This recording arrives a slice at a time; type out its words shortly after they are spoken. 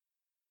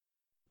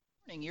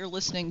You're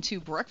listening to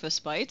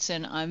Breakfast Bites,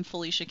 and I'm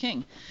Felicia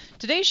King.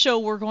 Today's show,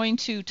 we're going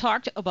to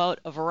talk about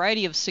a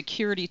variety of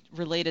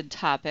security-related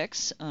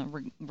topics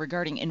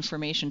regarding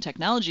information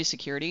technology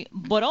security,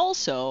 but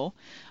also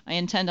I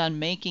intend on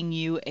making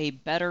you a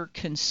better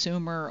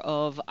consumer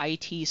of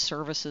IT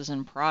services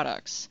and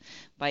products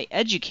by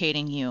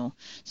educating you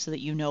so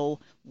that you know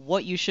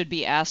what you should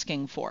be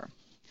asking for.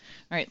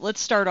 All right, let's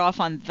start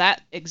off on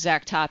that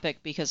exact topic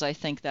because I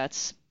think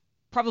that's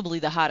probably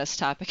the hottest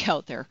topic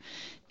out there.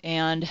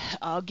 And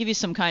I'll give you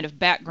some kind of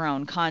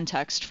background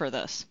context for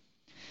this.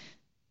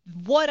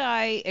 What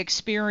I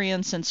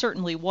experience and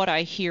certainly what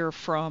I hear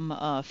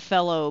from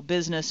fellow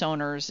business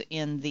owners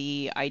in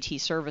the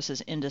IT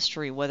services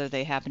industry, whether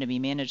they happen to be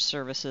managed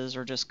services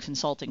or just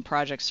consulting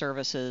project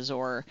services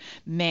or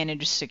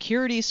managed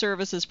security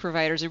services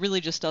providers, it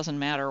really just doesn't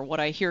matter. What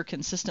I hear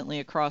consistently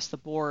across the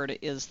board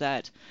is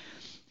that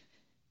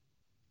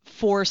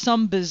for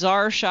some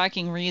bizarre,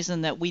 shocking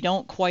reason that we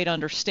don't quite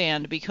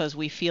understand because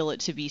we feel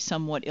it to be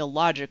somewhat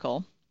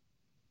illogical,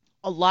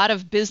 a lot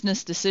of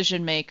business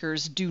decision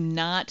makers do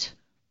not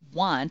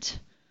want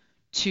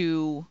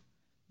to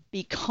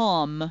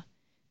become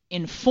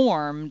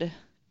informed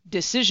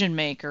decision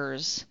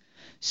makers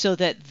so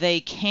that they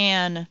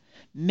can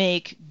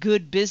make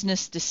good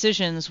business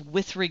decisions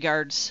with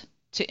regards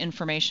to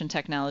information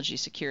technology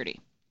security.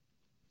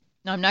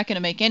 Now, I'm not going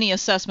to make any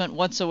assessment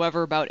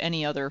whatsoever about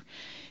any other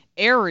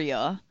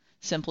area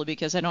simply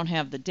because I don't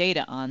have the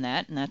data on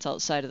that, and that's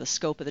outside of the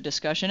scope of the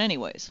discussion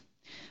anyways.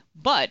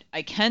 But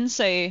I can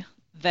say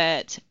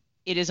that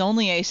it is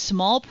only a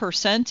small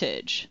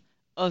percentage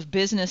of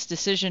business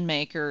decision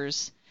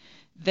makers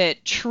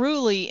that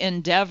truly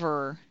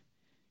endeavor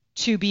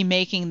to be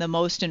making the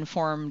most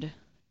informed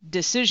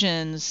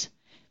decisions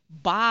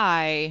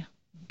by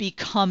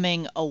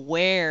becoming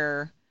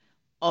aware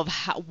of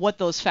what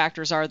those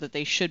factors are that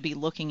they should be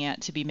looking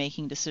at to be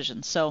making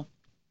decisions. So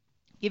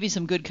give you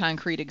some good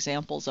concrete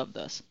examples of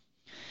this.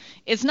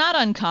 It's not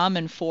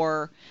uncommon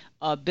for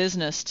a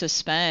business to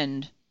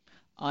spend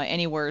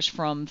anywhere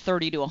from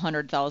 $30,000 to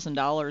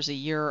 $100,000 a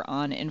year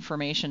on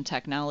information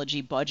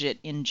technology budget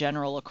in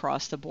general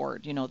across the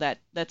board. You know,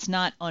 that's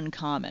not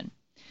uncommon.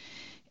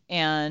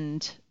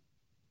 And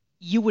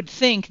you would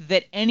think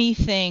that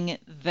anything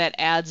that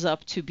adds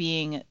up to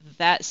being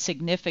that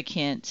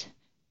significant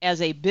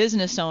as a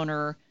business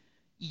owner,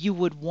 you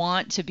would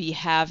want to be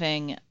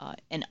having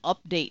an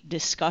update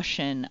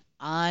discussion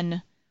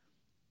on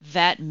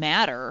that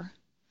matter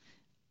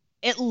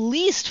at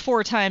least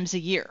 4 times a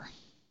year.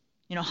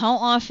 You know, how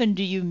often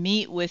do you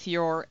meet with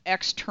your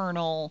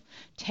external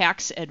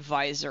tax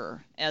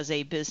advisor as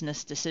a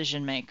business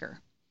decision maker?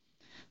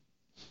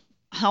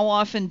 How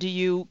often do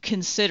you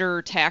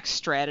consider tax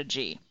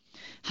strategy?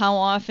 How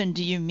often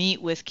do you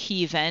meet with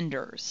key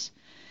vendors?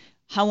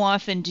 How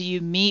often do you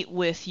meet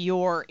with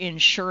your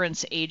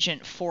insurance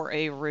agent for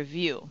a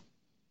review?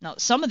 Now,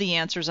 some of the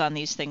answers on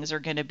these things are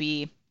going to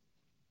be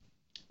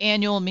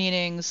annual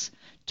meetings,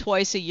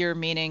 twice a year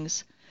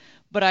meetings,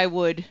 but I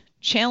would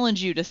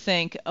challenge you to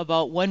think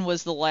about when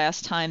was the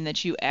last time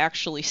that you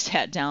actually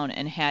sat down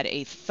and had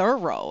a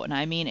thorough, and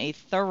I mean a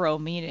thorough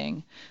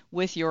meeting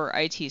with your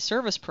IT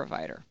service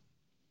provider.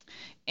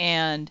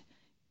 And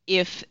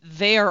if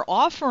they are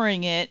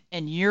offering it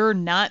and you're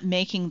not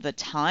making the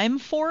time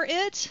for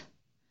it,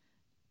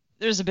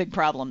 there's a big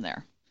problem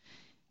there.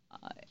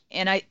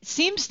 And it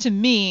seems to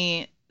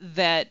me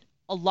that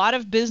a lot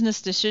of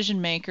business decision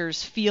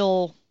makers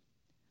feel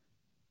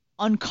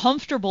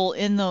uncomfortable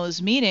in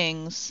those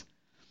meetings,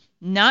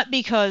 not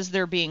because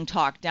they're being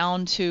talked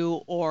down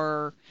to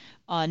or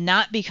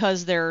not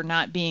because they're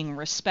not being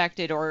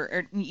respected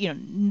or, you know,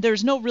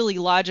 there's no really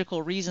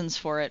logical reasons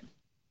for it.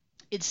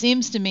 It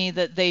seems to me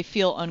that they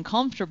feel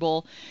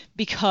uncomfortable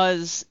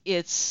because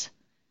it's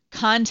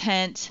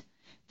content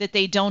that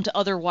they don't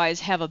otherwise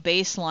have a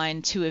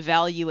baseline to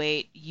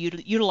evaluate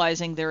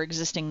utilizing their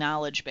existing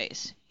knowledge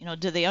base. You know,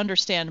 do they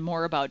understand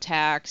more about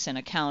tax and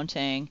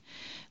accounting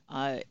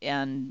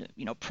and,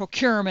 you know,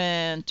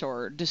 procurement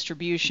or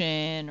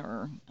distribution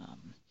or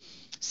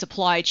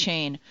supply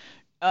chain?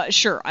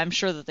 Sure, I'm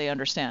sure that they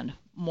understand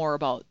more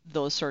about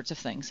those sorts of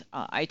things.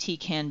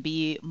 IT can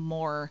be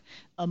more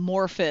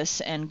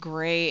amorphous and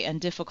gray and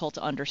difficult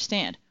to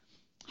understand.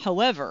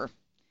 However,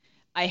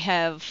 I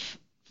have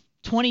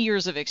 20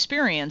 years of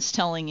experience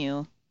telling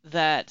you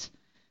that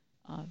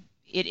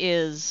it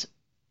is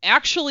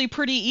actually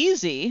pretty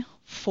easy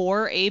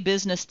for a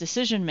business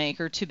decision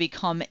maker to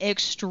become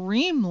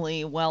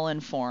extremely well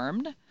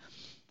informed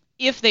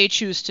if they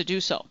choose to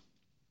do so.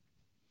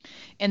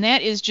 And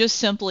that is just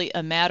simply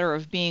a matter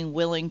of being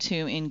willing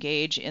to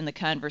engage in the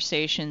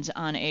conversations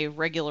on a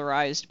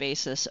regularized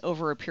basis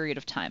over a period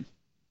of time,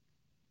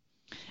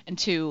 and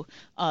to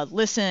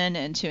listen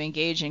and to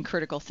engage in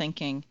critical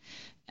thinking,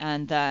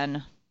 and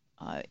then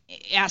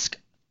ask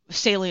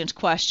salient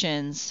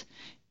questions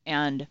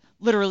and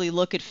literally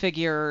look at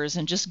figures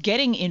and just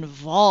getting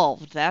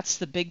involved. That's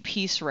the big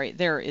piece right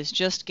there, is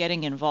just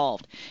getting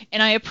involved.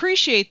 And I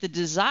appreciate the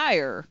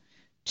desire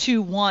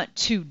to want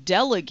to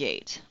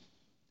delegate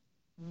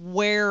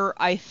where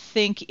I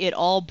think it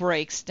all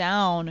breaks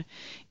down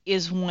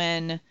is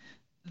when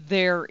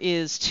there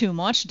is too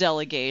much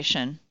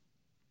delegation.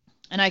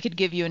 And I could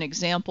give you an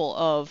example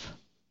of,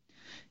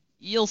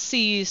 you'll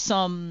see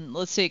some,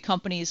 let's say,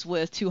 companies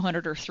with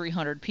 200 or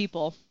 300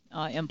 people,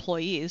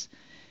 employees,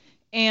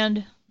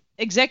 and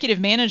executive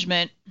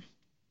management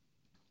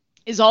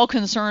is all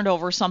concerned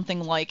over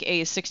something like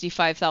a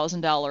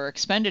 $65,000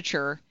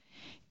 expenditure,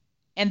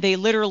 and they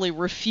literally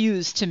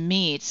refuse to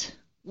meet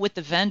with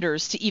the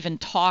vendors to even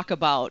talk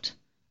about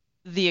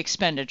the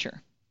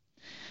expenditure.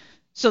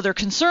 So they're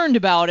concerned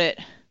about it,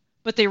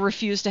 but they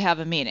refuse to have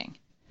a meeting.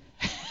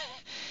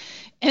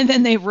 And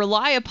then they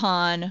rely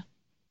upon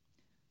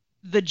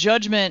the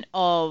judgment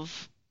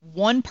of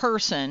one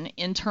person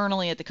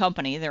internally at the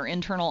company, their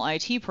internal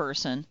IT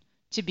person,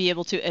 to be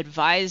able to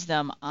advise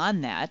them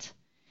on that.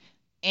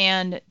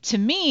 And to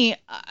me,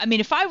 I mean,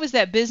 if I was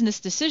that business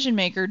decision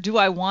maker, do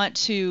I want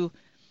to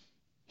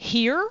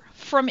hear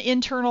from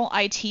internal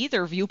IT,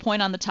 their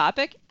viewpoint on the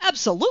topic?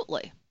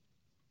 Absolutely.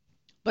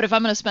 But if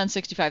I'm going to spend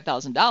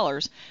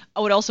 $65,000, I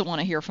would also want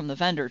to hear from the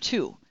vendor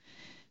too.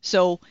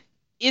 So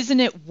isn't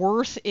it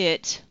worth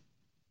it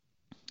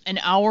an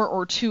hour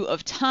or two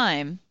of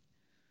time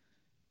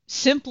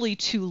simply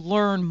to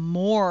learn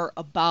more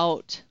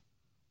about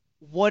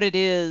what it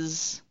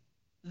is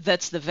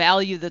that's the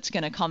value that's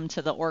going to come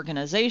to the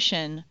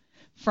organization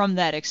from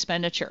that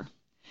expenditure?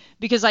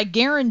 Because I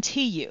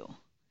guarantee you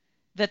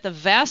that the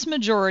vast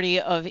majority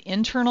of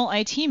internal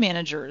IT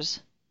managers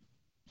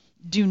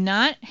do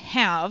not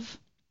have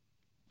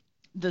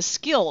the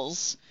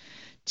skills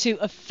to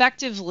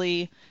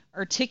effectively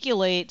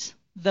articulate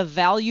the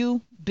value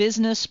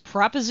business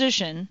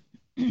proposition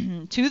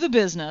to the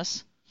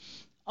business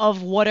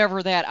of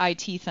whatever that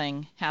IT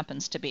thing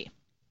happens to be.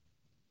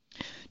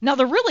 Now,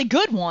 the really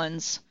good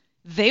ones,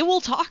 they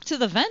will talk to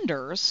the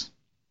vendors,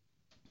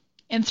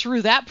 and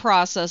through that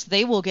process,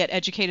 they will get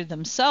educated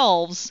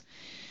themselves.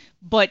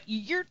 But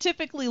you're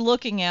typically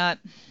looking at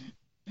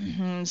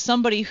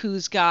somebody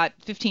who's got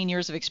 15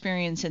 years of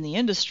experience in the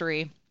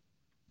industry,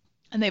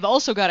 and they've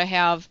also got to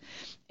have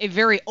a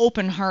very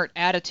open heart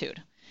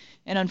attitude.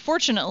 And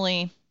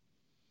unfortunately,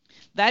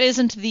 that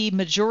isn't the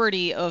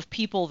majority of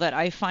people that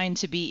I find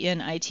to be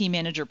in IT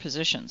manager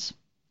positions.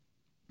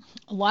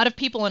 A lot of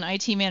people in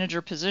IT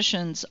manager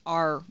positions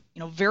are,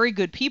 very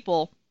good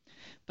people,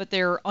 but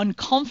they're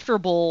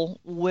uncomfortable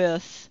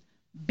with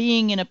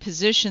being in a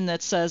position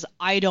that says,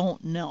 I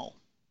don't know.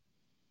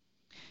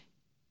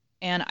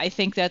 And I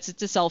think it's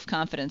a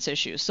self-confidence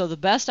issue. So the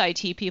best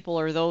IT people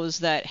are those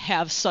that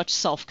have such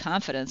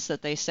self-confidence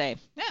that they say,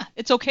 yeah,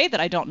 it's okay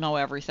that I don't know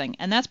everything,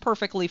 and that's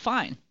perfectly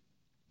fine.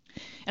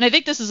 And I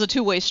think this is a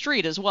two-way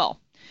street as well.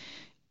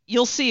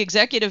 You'll see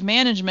executive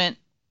management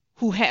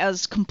who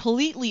has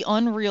completely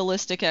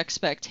unrealistic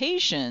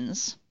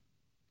expectations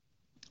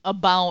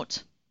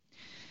about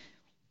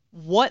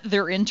what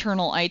their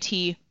internal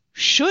IT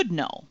should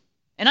know.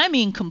 And I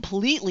mean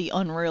completely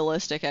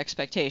unrealistic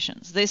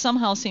expectations. They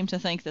somehow seem to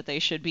think that they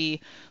should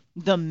be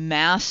the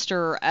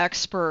master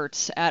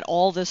experts at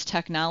all this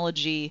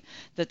technology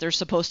that they're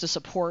supposed to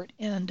support,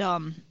 and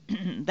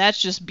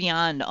that's just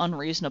beyond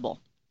unreasonable.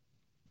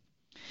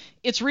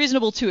 It's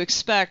reasonable to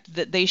expect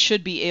that they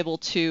should be able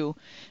to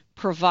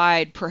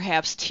provide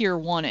perhaps Tier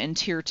 1 and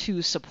Tier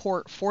 2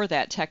 support for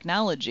that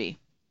technology,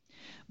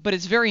 but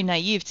it's very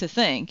naive to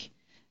think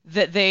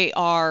that they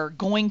are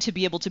going to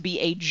be able to be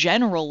a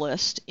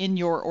generalist in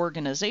your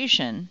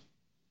organization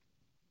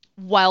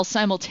while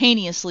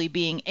simultaneously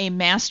being a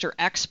master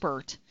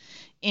expert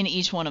in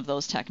each one of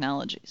those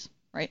technologies,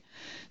 right?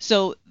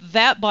 So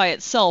that by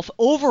itself,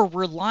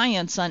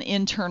 over-reliance on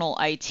internal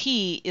IT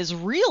is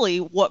really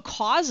what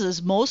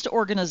causes most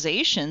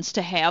organizations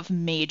to have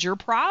major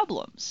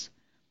problems.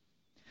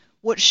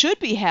 What should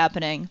be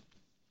happening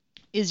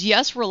is,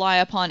 yes, rely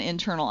upon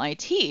internal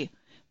IT,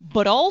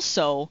 but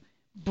also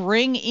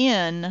bring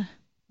in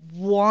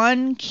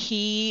one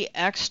key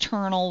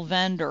external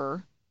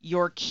vendor,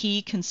 your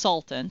key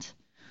consultant,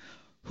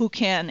 who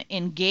can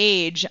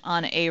engage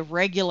on a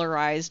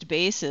regularized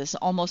basis,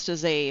 almost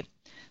as a,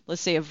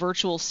 let's say, a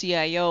virtual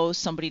CIO,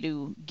 somebody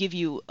to give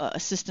you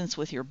assistance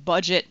with your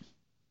budget,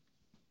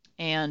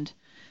 and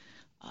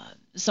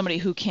somebody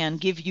who can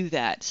give you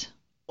that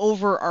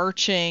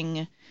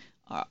overarching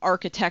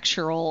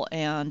architectural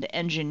and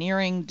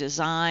engineering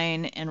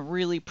design and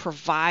really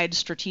provide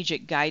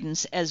strategic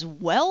guidance as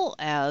well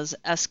as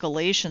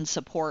escalation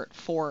support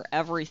for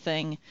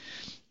everything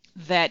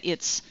that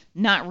it's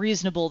not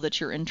reasonable that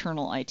your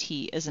internal IT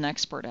is an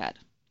expert at.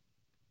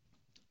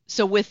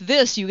 So with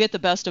this, you get the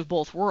best of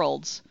both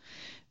worlds,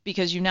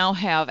 because you now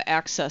have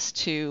access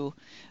to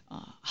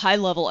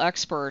high-level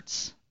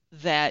experts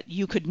that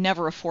you could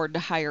never afford to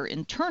hire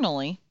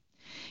internally.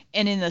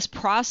 And in this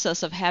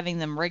process of having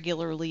them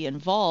regularly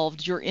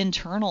involved, your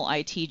internal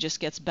IT just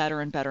gets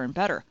better and better and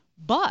better.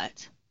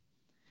 But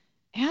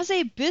as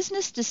a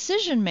business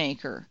decision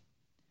maker,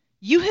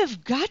 you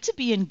have got to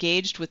be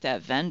engaged with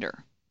that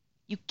vendor.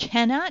 You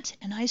cannot,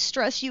 and I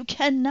stress you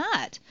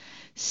cannot,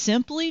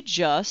 simply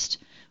just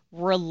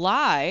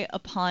rely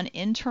upon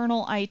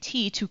internal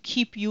IT to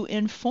keep you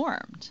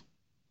informed.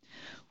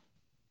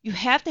 You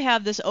have to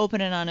have this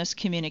open and honest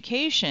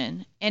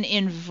communication and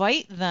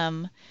invite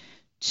them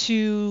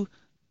to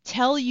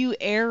tell you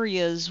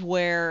areas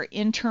where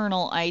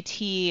internal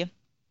IT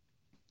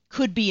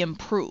could be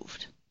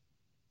improved.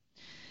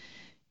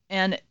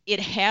 And it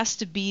has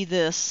to be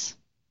this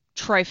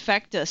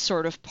trifecta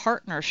sort of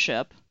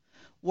partnership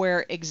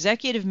where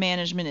executive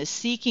management is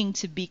seeking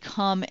to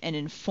become an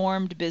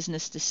informed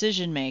business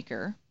decision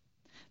maker.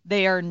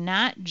 They are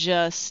not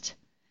just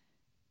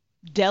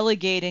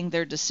delegating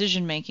their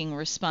decision-making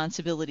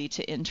responsibility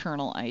to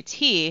internal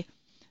IT,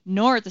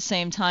 nor at the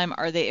same time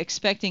are they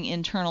expecting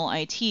internal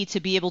IT to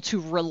be able to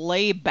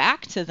relay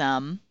back to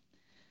them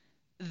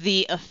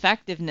the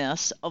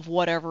effectiveness of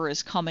whatever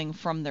is coming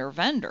from their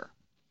vendor.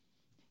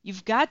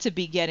 You've got to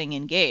be getting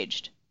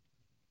engaged.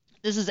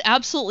 This is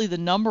absolutely the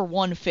number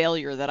one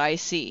failure that I've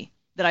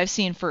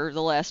seen for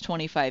the last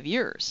 25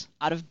 years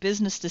out of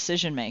business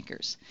decision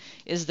makers,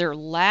 is their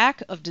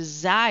lack of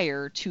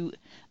desire to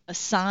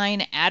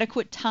assign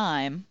adequate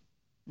time.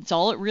 That's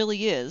all it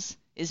really is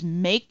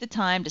make the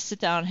time to sit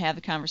down and have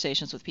the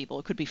conversations with people.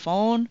 It could be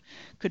phone,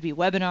 could be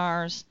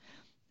webinars,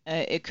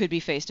 it could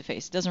be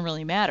face-to-face. It doesn't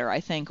really matter.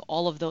 I think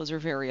all of those are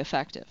very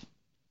effective.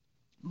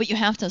 But you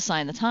have to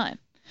assign the time.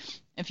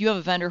 If you have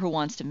a vendor who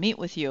wants to meet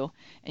with you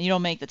and you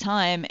don't make the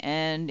time,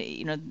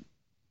 and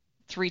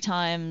 3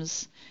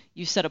 times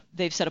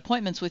they've set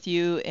appointments with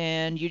you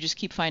and you just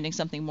keep finding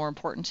something more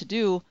important to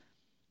do,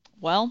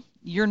 well,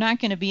 you're not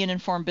going to be an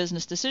informed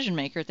business decision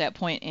maker at that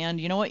point. And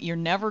you know what? You're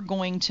never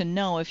going to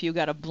know if you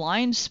got a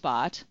blind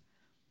spot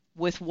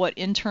with what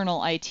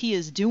internal IT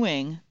is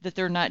doing that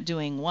they're not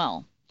doing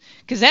well.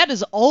 Because that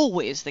is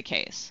always the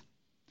case.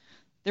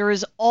 There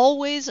is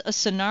always a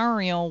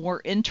scenario where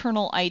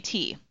internal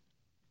IT,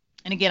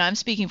 and again, I'm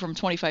speaking from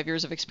 25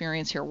 years of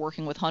experience here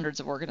working with hundreds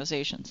of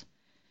organizations,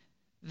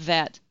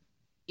 that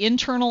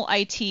internal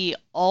IT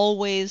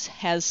always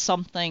has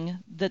something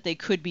that they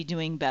could be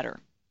doing better.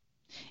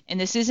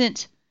 And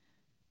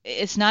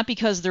it's not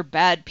because they're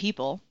bad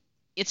people.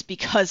 It's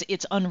because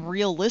it's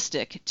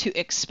unrealistic to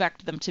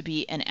expect them to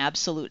be an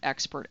absolute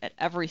expert at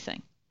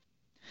everything.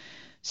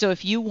 So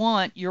if you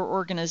want your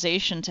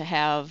organization to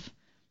have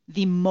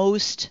the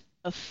most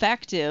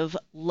effective,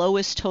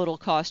 lowest total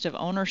cost of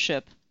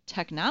ownership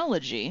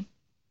technology,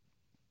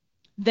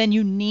 then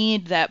you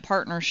need that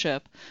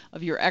partnership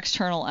of your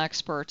external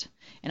expert.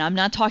 And I'm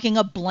not talking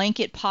a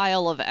blanket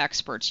pile of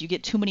experts. You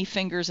get too many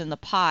fingers in the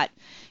pot,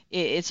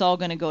 it's all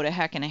going to go to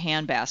heck in a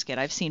handbasket.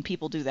 I've seen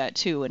people do that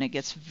too, and it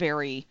gets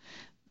very,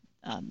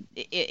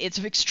 it's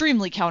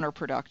extremely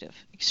counterproductive,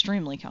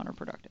 extremely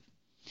counterproductive.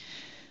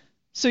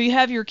 So you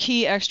have your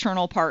key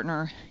external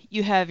partner,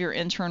 you have your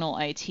internal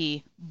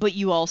IT, but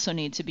you also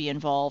need to be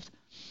involved.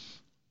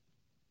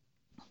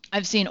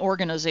 I've seen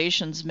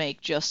organizations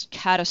make just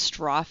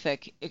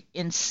catastrophic,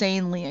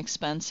 insanely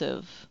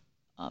expensive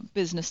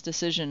business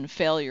decision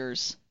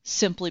failures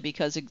simply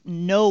because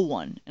no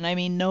one, and I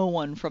mean no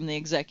one from the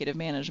executive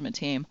management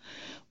team,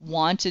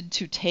 wanted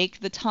to take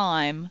the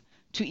time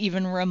to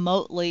even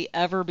remotely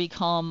ever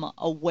become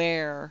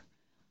aware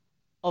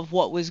of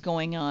what was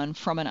going on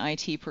from an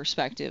IT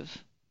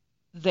perspective.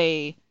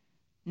 They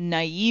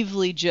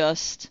naively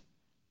just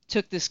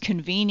took this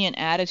convenient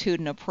attitude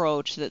and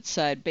approach that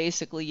said,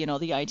 basically,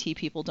 the IT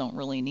people don't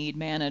really need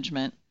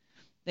management.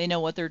 They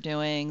know what they're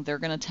doing. They're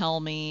going to tell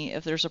me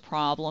if there's a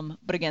problem.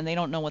 But again, they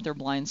don't know what their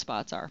blind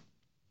spots are.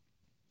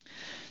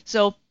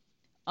 So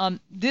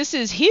this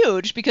is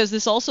huge because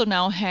this also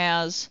now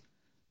has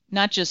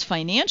not just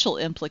financial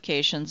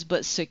implications,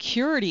 but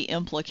security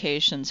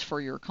implications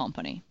for your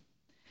company.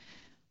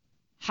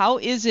 How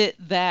is it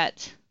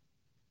that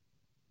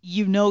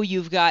you know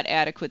you've got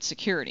adequate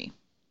security?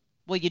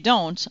 Well, you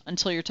don't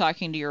until you're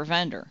talking to your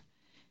vendor.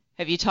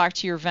 Have you talked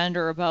to your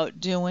vendor about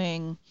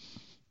doing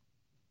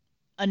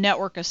a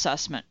network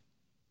assessment?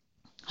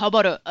 How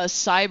about a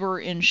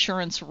cyber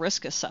insurance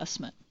risk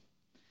assessment?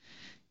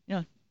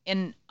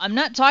 And I'm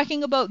not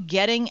talking about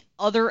getting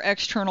other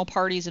external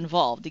parties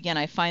involved. Again,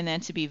 I find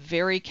that to be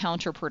very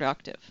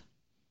counterproductive.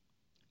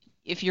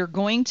 If you're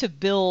going to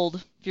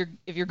build,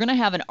 if you're going to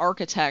have an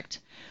architect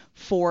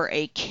for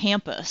a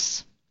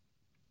campus,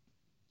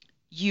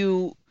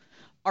 you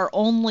are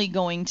only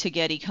going to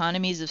get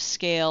economies of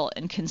scale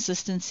and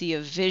consistency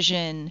of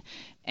vision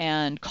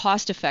and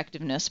cost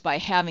effectiveness by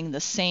having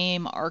the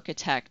same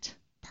architect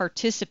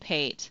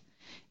participate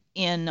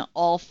in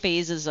all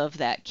phases of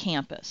that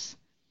campus.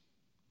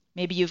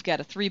 Maybe you've got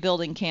a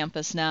 3-building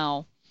campus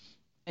now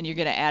and you're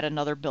going to add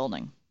another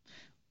building,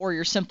 or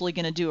you're simply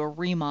going to do a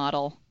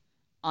remodel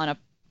on an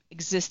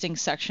existing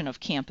section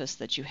of campus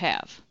that you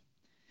have.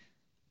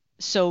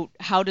 So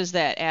how does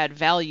that add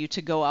value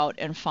to go out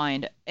and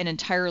find an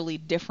entirely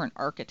different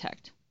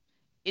architect?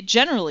 It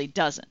generally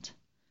doesn't.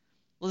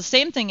 Well, the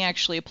same thing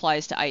actually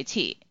applies to IT.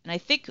 And I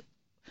think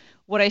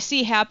what I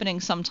see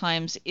happening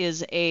sometimes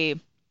is a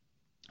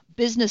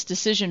business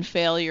decision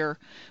failure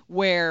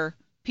where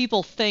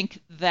people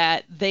think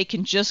that they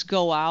can just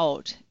go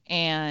out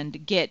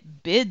and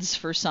get bids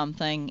for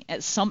something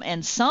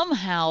and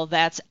somehow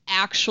that's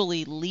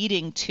actually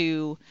leading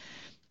to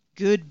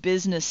good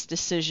business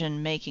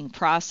decision making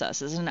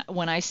processes. And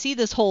when I see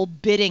this whole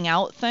bidding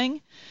out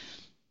thing,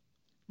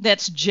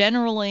 that's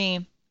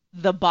generally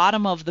the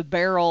bottom of the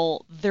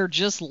barrel. They're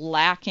just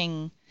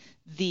lacking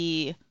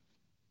the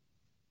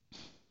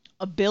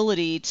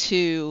ability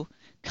to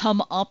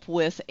come up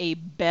with a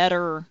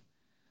better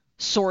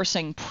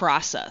sourcing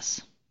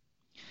process.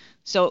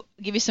 So I'll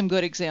give you some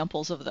good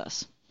examples of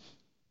this.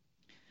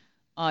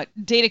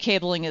 Data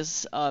cabling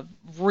is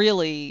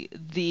really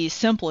the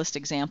simplest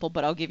example,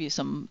 but I'll give you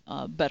some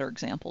better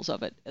examples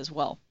of it as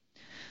well.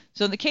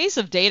 So in the case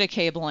of data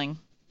cabling,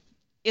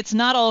 it's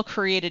not all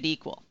created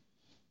equal.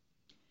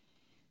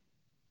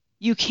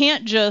 You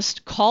can't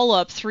just call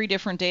up 3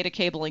 different data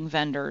cabling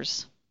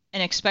vendors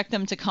and expect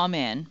them to come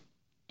in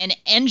and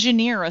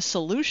engineer a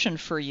solution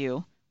for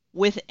you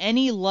with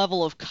any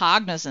level of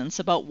cognizance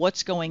about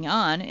what's going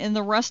on in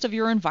the rest of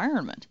your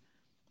environment.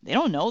 They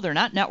don't know. They're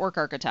not network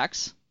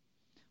architects.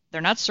 They're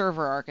not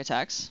server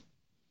architects.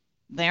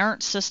 They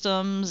aren't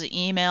systems,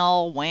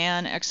 email,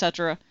 WAN,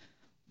 etc.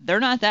 They're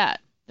not that.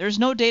 There's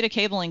no data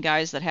cabling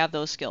guys that have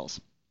those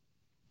skills,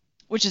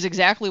 which is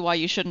exactly why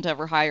you shouldn't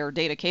ever hire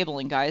data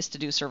cabling guys to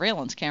do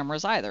surveillance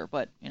cameras either.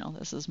 But,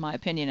 this is my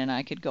opinion, and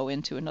I could go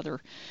into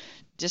another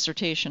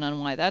dissertation on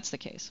why that's the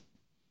case.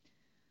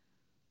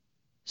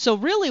 So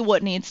really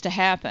what needs to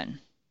happen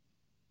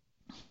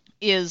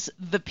is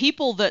the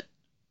people that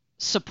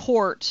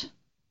support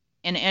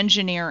and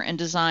engineer and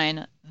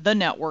design the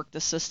network, the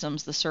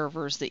systems, the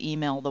servers, the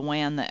email, the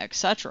WAN, the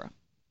etc.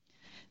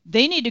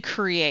 They need to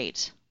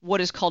create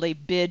what is called a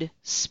bid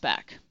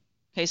spec.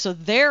 Okay, so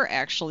they're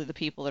actually the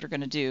people that are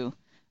going to do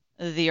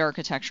the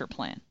architecture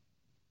plan.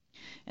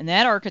 And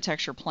that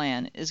architecture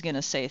plan is going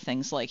to say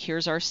things like,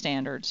 here's our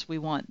standards. We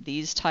want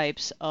these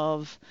types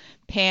of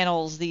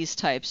panels, these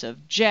types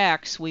of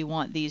jacks. We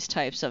want these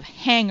types of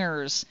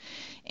hangers.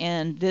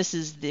 And this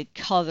is the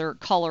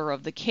color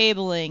of the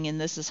cabling, and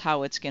this is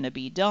how it's going to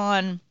be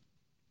done.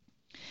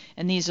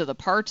 And these are the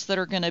parts that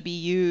are going to be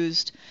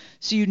used.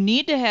 So you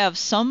need to have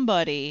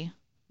somebody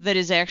that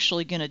is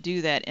actually going to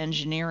do that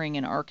engineering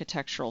and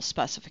architectural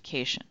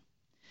specification.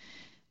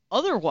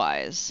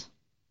 Otherwise,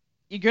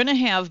 you're going to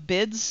have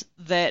bids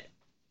that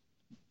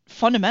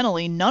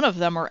fundamentally none of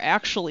them are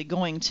actually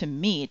going to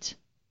meet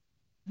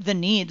the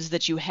needs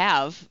that you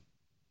have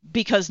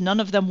because none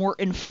of them were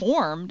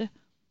informed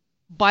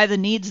by the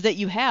needs that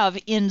you have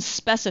in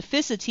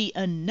specificity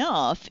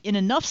enough, in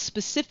enough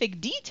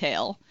specific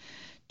detail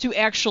to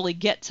actually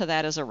get to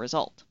that as a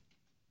result.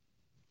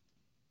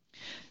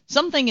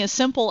 Something as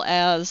simple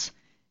as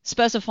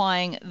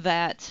specifying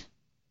that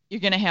you're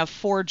going to have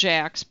 4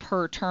 jacks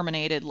per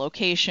terminated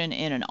location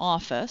in an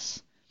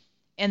office,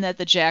 and that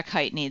the jack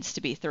height needs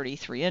to be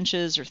 33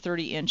 inches or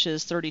 30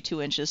 inches,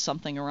 32 inches,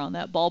 something around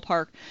that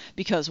ballpark.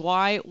 Because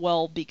why?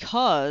 Well,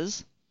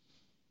 because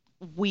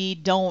we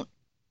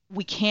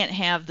can't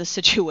have the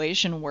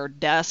situation where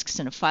desks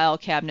and file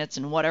cabinets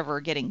and whatever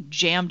are getting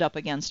jammed up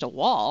against a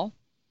wall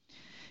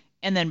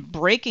and then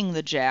breaking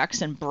the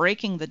jacks and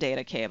breaking the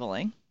data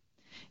cabling.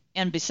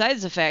 And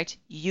besides the fact,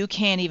 you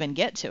can't even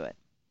get to it.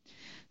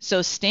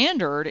 So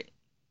standard,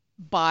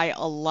 by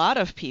a lot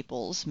of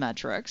people's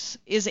metrics,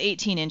 is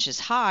 18 inches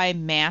high,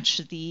 match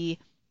the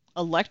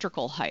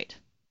electrical height.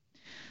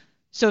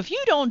 So if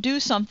you don't do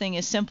something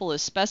as simple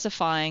as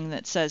specifying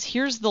that says,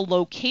 here's the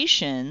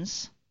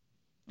locations,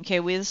 okay,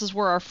 this is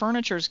where our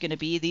furniture is going to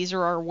be, these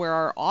are where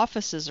our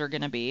offices are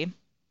going to be,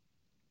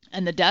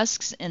 and the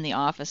desks in the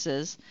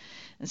offices,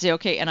 and say,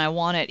 okay, and I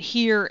want it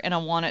here, and I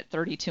want it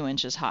 32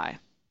 inches high.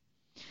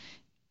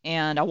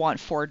 And I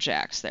want 4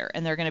 jacks there,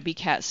 and they're going to be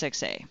Cat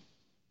 6A,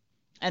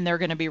 and they're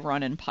going to be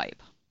run in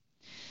pipe.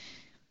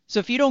 So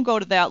if you don't go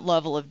to that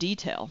level of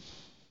detail,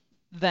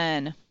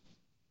 then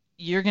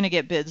you're going to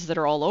get bids that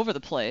are all over the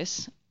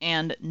place,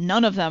 and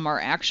none of them are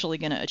actually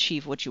going to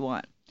achieve what you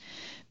want.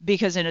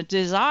 Because in a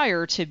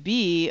desire to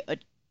be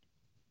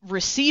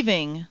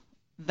receiving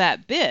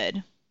that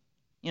bid,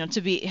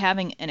 to be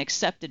having an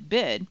accepted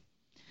bid,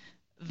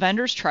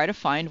 vendors try to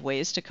find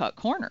ways to cut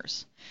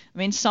corners. I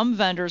mean, some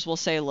vendors will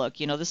say, look,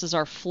 this is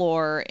our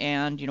floor,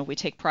 and, we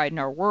take pride in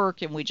our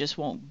work, and we just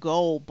won't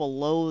go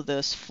below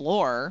this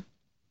floor.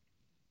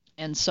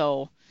 And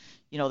so,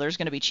 there's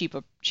going to be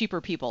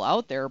cheaper people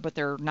out there, but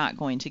they're not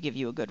going to give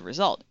you a good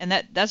result. And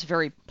that's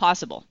very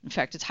possible. In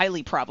fact, it's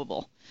highly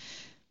probable.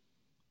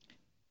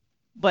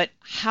 But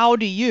how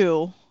do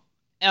you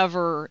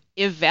ever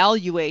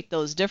evaluate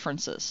those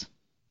differences?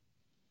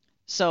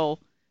 So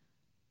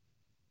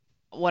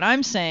what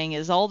I'm saying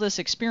is all this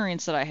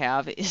experience that I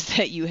have is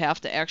that you have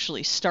to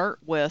actually start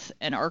with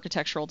an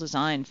architectural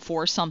design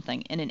for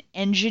something in an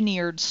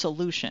engineered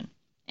solution.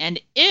 And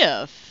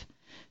if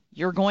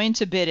you're going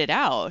to bid it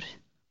out,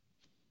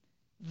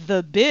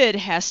 the bid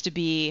has to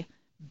be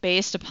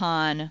based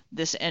upon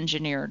this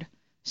engineered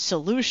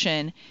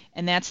solution,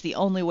 and that's the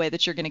only way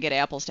that you're going to get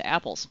apples to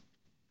apples.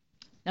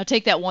 Now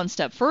take that one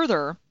step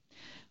further.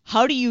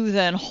 how do you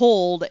then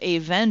hold a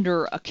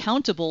vendor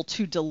accountable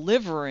to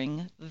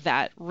delivering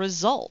that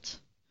result?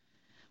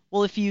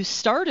 Well, if you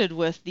started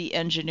with the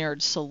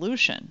engineered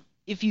solution,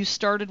 if you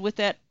started with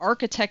that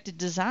architected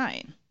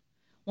design,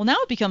 well, now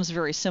it becomes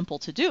very simple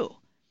to do.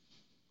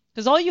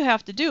 Because all you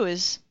have to do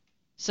is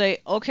say,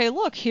 okay,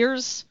 look,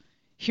 here's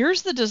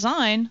the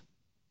design.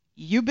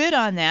 You bid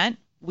on that.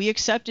 We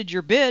accepted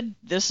your bid.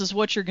 This is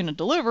what you're going to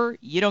deliver.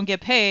 You don't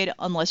get paid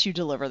unless you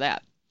deliver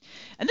that.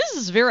 And this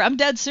is I'm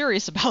dead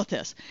serious about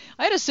this.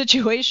 I had a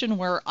situation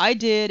where I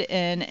did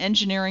an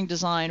engineering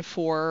design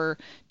for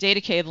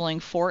data cabling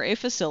for a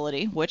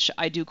facility, which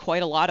I do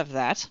quite a lot of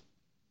that.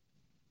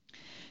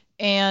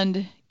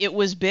 And it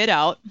was bid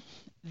out.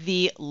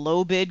 The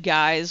low bid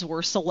guys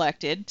were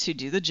selected to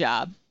do the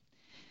job.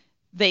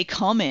 They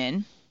come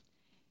in.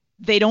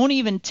 They don't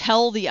even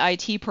tell the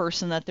IT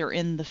person that they're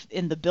in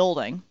the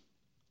building.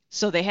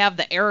 So they have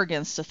the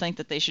arrogance to think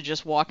that they should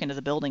just walk into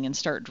the building and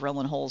start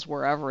drilling holes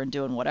wherever and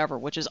doing whatever,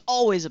 which is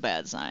always a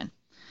bad sign.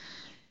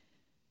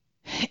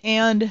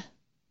 And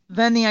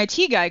then the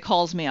IT guy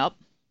calls me up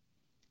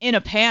in a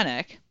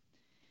panic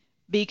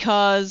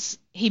because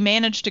he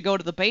managed to go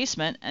to the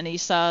basement and he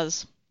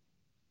says,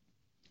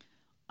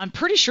 I'm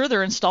pretty sure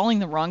they're installing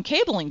the wrong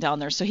cabling down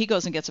there. So he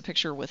goes and gets a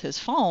picture with his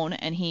phone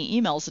and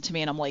he emails it to me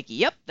and I'm like,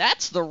 yep,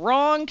 that's the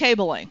wrong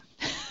cabling.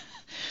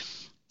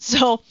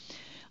 So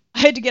I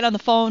had to get on the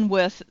phone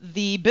with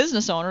the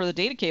business owner, the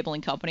data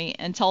cabling company,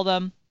 and tell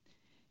them,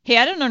 hey,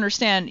 I don't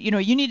understand. You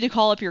need to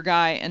call up your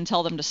guy and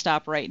tell them to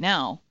stop right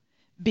now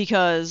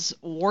because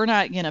we're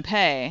not going to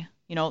pay.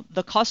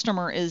 The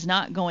customer is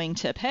not going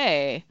to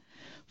pay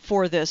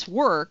for this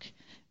work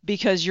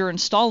because you're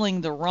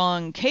installing the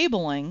wrong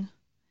cabling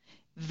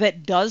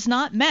that does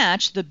not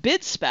match the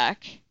bid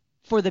spec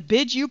for the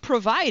bid you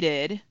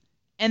provided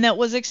and that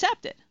was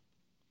accepted.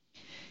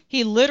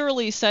 He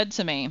literally said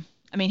to me,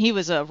 he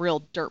was a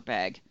real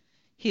dirtbag.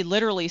 He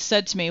literally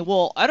said to me,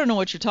 well, I don't know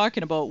what you're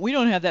talking about. We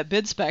don't have that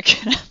bid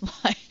spec. And I'm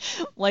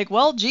like,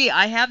 well, gee,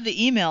 I have the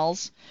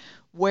emails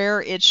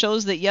where it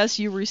shows that, yes,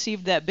 you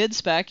received that bid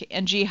spec.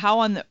 And gee, how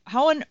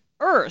on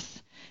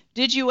earth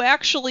did you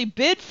actually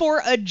bid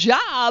for a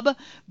job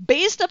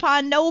based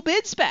upon no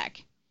bid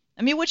spec?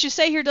 What you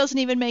say here doesn't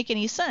even make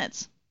any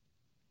sense.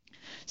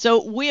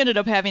 So we ended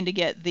up having to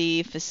get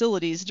the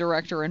facilities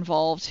director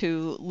involved,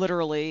 who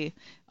literally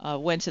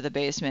went to the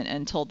basement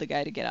and told the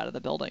guy to get out of the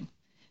building.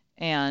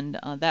 And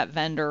that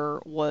vendor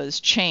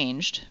was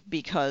changed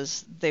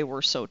because they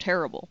were so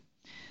terrible.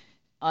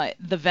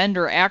 The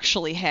vendor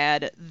actually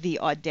had the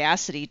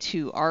audacity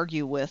to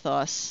argue with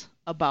us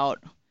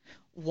about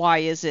why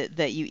is it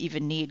that you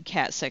even need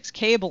Cat6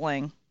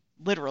 cabling,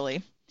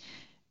 literally.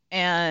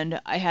 And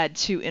I had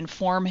to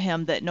inform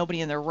him that nobody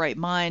in their right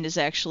mind has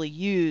actually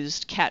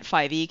used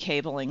Cat5e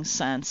cabling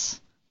since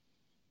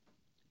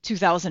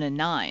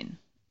 2009.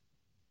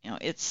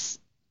 It's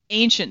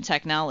ancient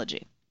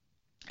technology.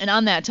 And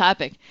on that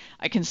topic,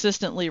 I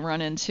consistently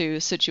run into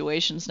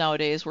situations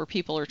nowadays where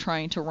people are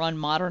trying to run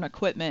modern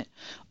equipment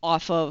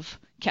off of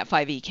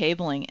Cat5e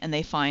cabling, and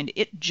they find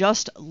it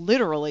just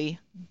literally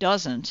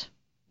doesn't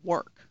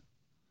work.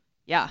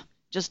 Yeah.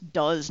 Just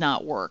does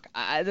not work.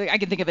 I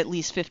can think of at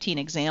least 15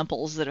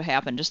 examples that have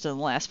happened just in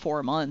the last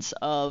 4 months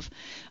of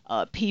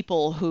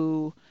people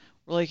who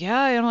were like,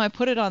 yeah, I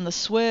put it on the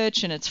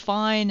switch and it's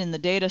fine in the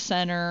data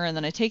center, and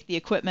then I take the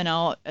equipment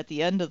out at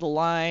the end of the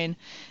line,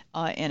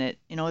 and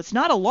it's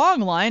not a long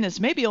line, it's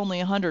maybe only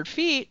 100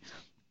 feet,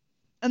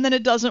 and then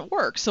it doesn't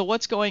work. So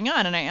what's going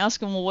on? And I ask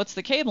them, well, what's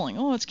the cabling?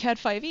 Oh, it's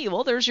Cat5e.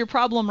 Well, there's your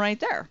problem right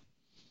there.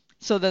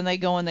 So then they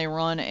go and they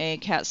run a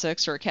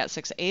Cat6 or a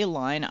Cat6a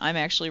line. I'm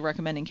actually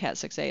recommending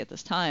Cat6a at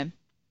this time.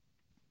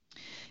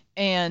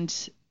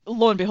 And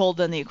lo and behold,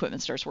 then the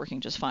equipment starts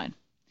working just fine.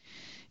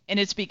 And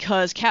it's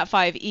because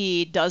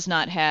Cat5e does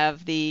not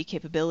have the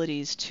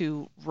capabilities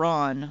to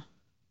run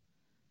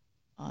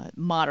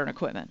modern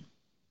equipment.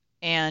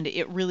 And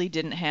it really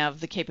didn't have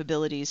the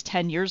capabilities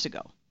 10 years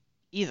ago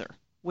either,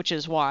 which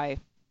is why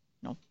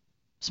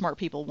smart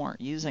people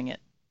weren't using it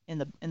in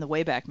the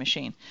Wayback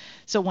Machine.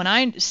 So when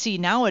I see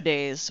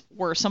nowadays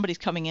where somebody's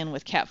coming in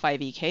with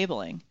Cat5e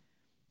cabling,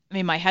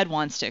 my head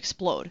wants to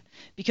explode,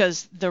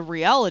 because the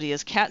reality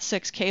is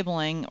Cat6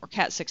 cabling or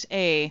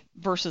Cat6a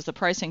versus the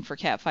pricing for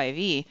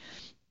Cat5e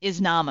is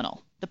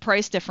nominal. The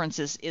price difference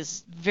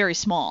is very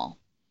small.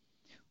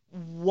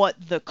 What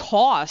the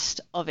cost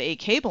of a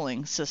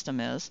cabling system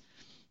is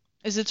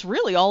it's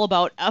really all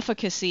about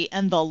efficacy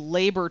and the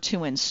labor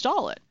to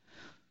install it.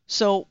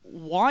 So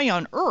why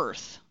on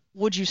earth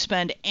would you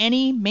spend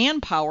any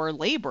manpower,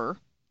 labor,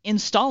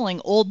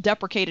 installing old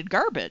deprecated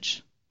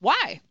garbage?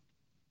 Why?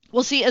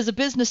 Well, see, as a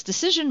business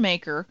decision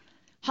maker,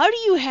 how do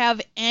you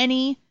have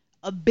any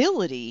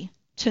ability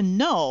to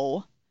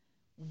know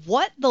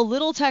what the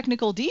little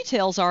technical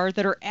details are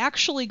that are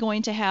actually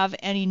going to have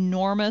an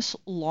enormous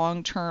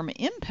long-term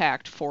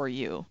impact for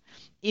you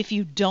if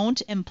you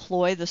don't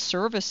employ the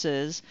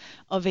services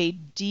of a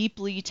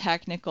deeply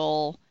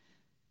technical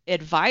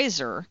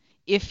advisor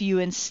If you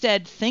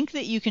instead think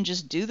that you can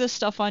just do this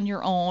stuff on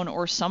your own,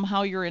 or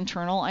somehow your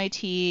internal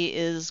IT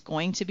is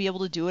going to be able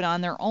to do it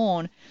on their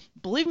own,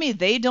 believe me,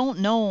 they don't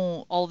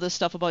know all this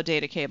stuff about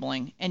data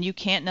cabling, and you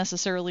can't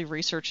necessarily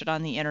research it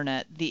on the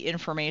internet. The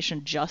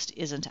information just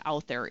isn't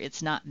out there.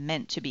 It's not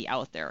meant to be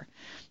out there.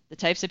 The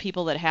types of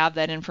people that have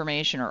that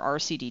information are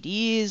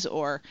RCDDs,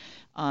 or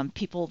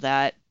people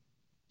that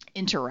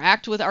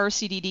interact with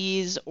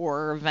RCDDs,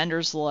 or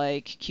vendors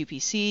like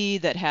QPC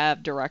that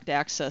have direct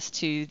access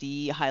to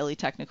the highly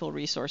technical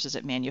resources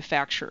at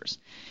manufacturers.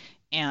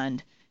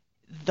 And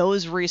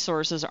those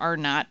resources are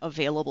not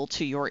available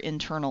to your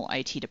internal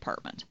IT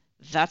department.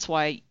 That's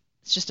why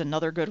it's just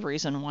another good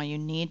reason why you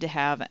need to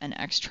have an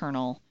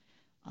external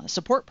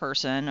support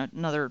person,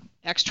 another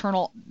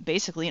external,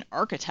 basically an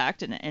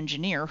architect, an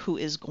engineer who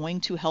is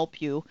going to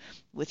help you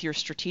with your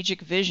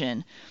strategic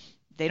vision.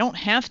 They don't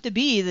have to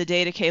be the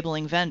data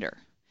cabling vendor,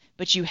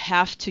 but you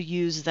have to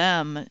use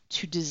them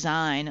to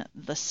design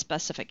the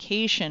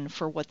specification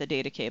for what the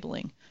data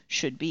cabling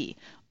should be.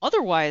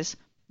 Otherwise,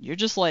 you're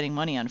just lighting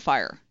money on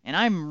fire. And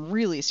I'm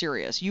really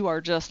serious. You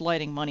are just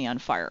lighting money on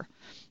fire.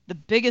 The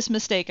biggest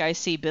mistake I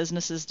see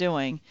businesses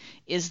doing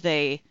is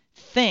they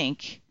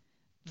think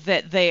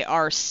that they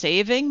are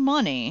saving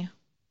money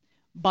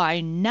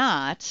by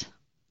not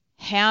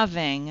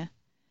having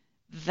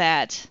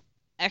that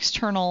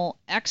external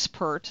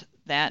expert,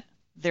 that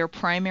their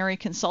primary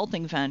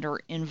consulting vendor,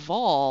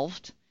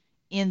 involved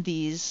in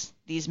these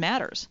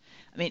matters.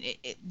 I mean,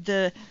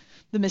 the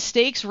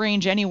mistakes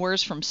range anywhere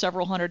from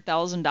several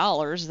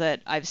 $100,000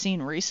 that I've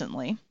seen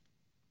recently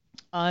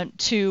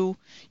to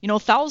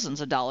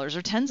thousands of dollars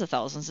or tens of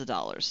thousands of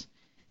dollars.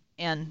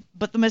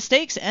 But the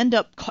mistakes end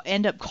up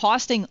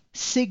costing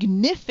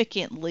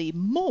significantly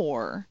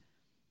more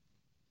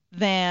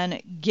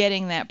than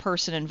getting that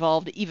person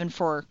involved, even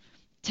for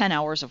 10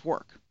 hours of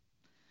work.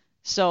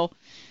 So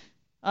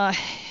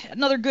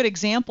another good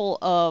example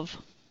of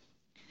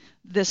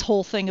this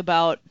whole thing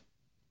about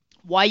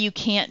why you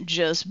can't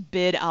just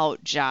bid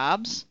out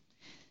jobs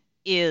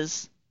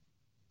is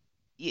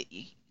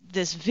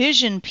this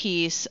vision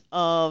piece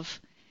of,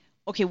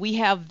 okay, we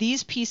have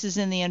these pieces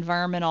in the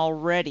environment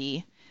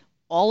already.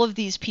 All of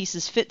these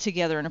pieces fit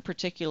together in a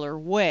particular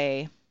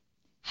way.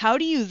 How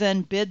do you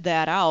then bid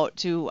that out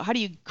to, how do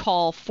you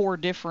call 4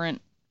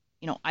 different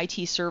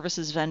IT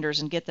services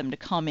vendors and get them to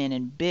come in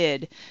and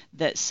bid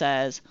that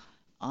says,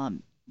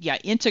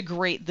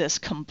 integrate this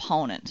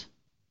component.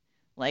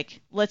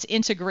 Like, let's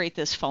integrate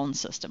this phone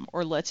system,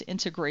 or let's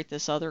integrate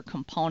this other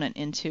component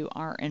into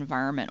our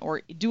environment,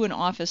 or do an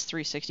Office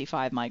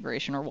 365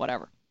 migration, or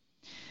whatever.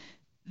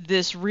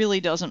 This really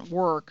doesn't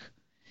work.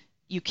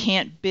 You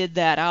can't bid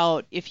that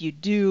out. If you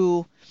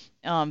do,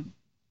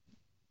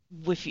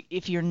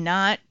 if you're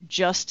not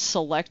just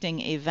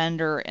selecting a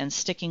vendor and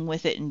sticking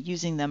with it and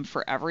using them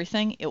for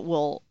everything, it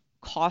will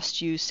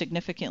cost you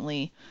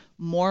significantly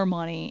more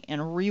money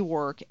and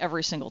rework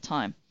every single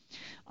time.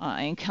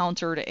 I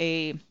encountered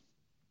a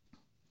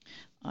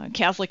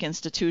Catholic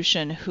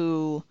institution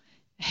who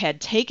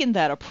had taken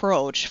that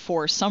approach.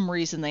 For some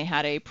reason, they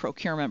had a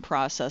procurement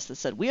process that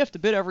said, we have to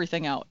bid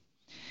everything out.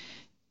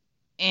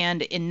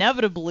 And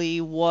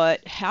inevitably,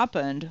 what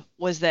happened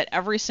was that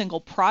every single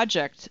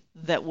project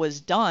that was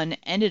done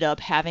ended up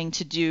having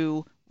to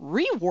do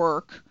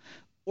rework,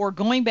 or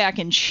going back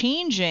and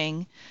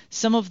changing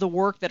some of the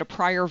work that a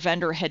prior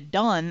vendor had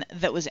done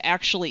that was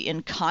actually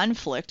in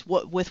conflict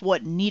with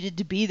what needed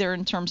to be there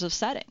in terms of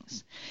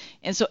settings.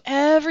 And so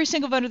every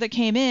single vendor that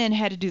came in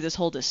had to do this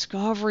whole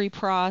discovery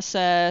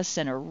process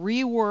and a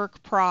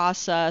rework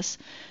process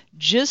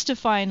just to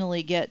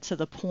finally get to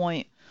the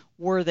point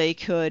where they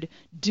could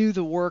do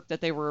the work that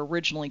they were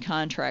originally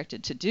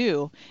contracted to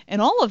do.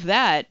 And all of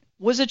that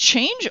was a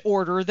change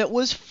order that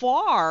was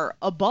far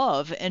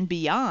above and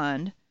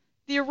beyond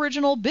the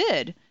original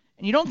bid.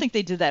 And you don't think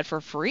they did that for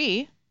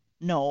free?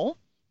 No.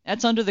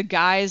 That's under the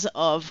guise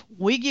of,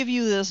 we give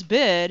you this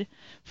bid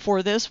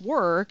for this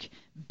work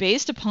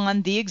based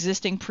upon the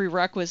existing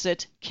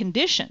prerequisite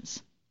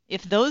conditions.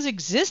 If those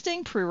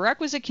existing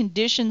prerequisite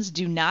conditions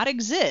do not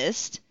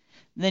exist,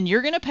 then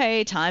you're going to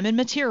pay time and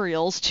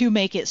materials to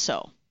make it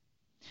so.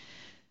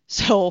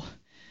 So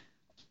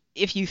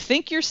if you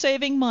think you're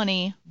saving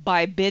money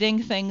by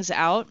bidding things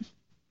out,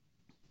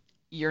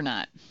 you're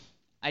not.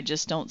 I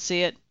just don't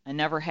see it. I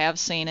never have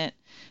seen it.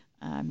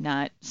 I'm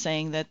not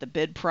saying that the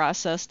bid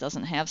process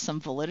doesn't have some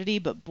validity,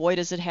 but boy,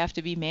 does it have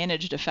to be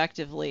managed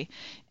effectively.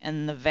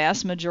 And the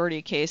vast majority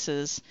of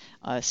cases,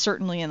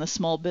 certainly in the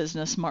small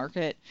business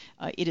market,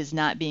 it is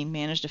not being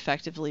managed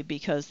effectively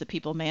because the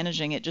people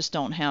managing it just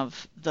don't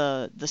have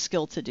the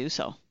skill to do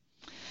so.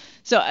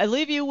 So I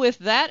leave you with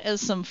that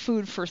as some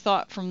food for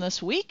thought from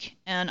this week,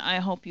 and I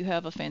hope you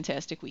have a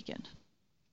fantastic weekend.